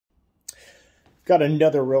Got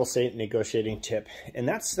another real estate negotiating tip, and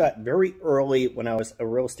that's that very early when I was a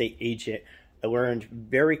real estate agent, I learned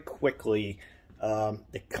very quickly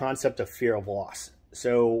the concept of fear of loss.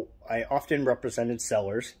 So I often represented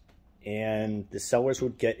sellers, and the sellers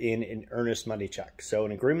would get in an earnest money check. So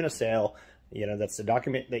an agreement of sale, that's the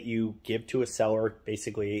document that you give to a seller,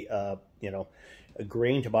 basically,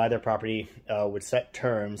 agreeing to buy their property with set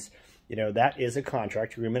terms. That is a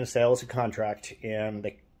contract. Agreement of sale is a contract,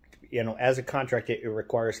 and as a contract, it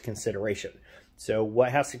requires consideration. So what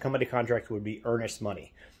has to come into contract would be earnest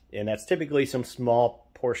money. And that's typically some small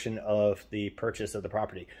portion of the purchase of the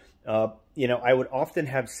property. I would often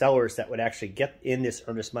have sellers that would actually get in this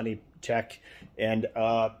earnest money check and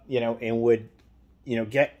would,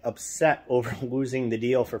 get upset over losing the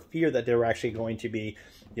deal for fear that they were actually going to be,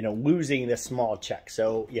 losing this small check.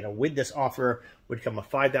 So, with this offer would come a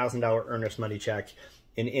 $5,000 earnest money check.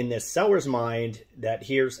 And in the seller's mind, that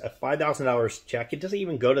here's a $5,000 check. It doesn't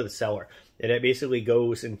even go to the seller. It basically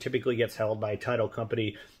goes and typically gets held by a title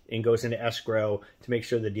company and goes into escrow to make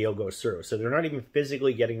sure the deal goes through. So they're not even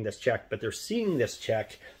physically getting this check, but they're seeing this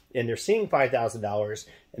check and they're seeing $5,000.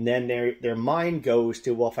 And then their mind goes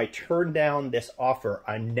to, well, if I turn down this offer,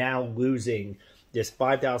 I'm now losing this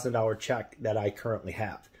 $5,000 check that I currently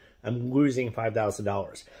have. I'm losing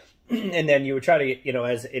 $5,000. And then you would try to,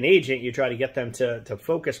 as an agent, you try to get them to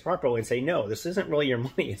focus properly and say, no, this isn't really your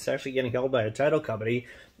money. It's actually getting held by a title company,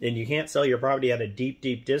 and you can't sell your property at a deep,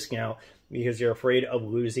 deep discount because you're afraid of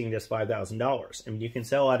losing this $5,000. I mean, you can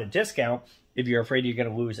sell at a discount if you're afraid you're going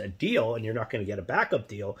to lose a deal and you're not going to get a backup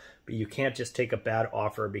deal, but you can't just take a bad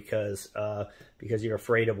offer because you're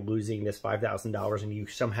afraid of losing this $5,000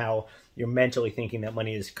 and you're mentally thinking that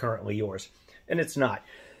money is currently yours, and it's not.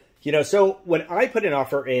 So when I put an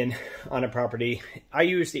offer in on a property, I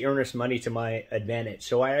use the earnest money to my advantage.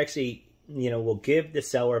 So I actually, will give the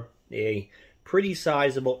seller a pretty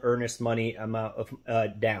sizable earnest money amount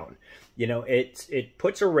of down. It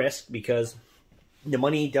puts a risk because the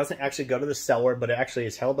money doesn't actually go to the seller, but it actually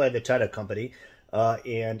is held by the title company.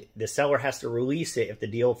 And the seller has to release it if the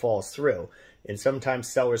deal falls through. And sometimes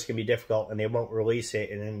sellers can be difficult and they won't release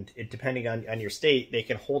it. And depending on your state, they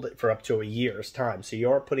can hold it for up to a year's time. So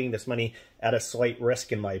you're putting this money at a slight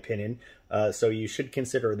risk, in my opinion. So you should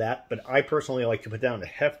consider that. But I personally like to put down a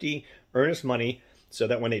hefty earnest money so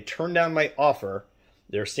that when they turn down my offer,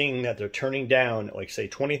 they're seeing that they're turning down, like say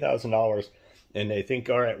 $20,000, and they think,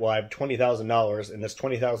 all right, well, I have $20,000 and this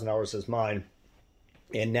 $20,000 is mine.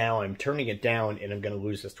 And now I'm turning it down and I'm going to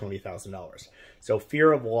lose this $20,000. So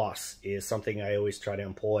fear of loss is something I always try to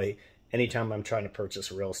employ anytime I'm trying to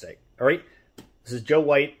purchase real estate. All right. This is Joe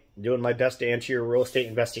White, doing my best to answer your real estate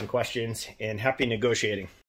investing questions, and happy negotiating.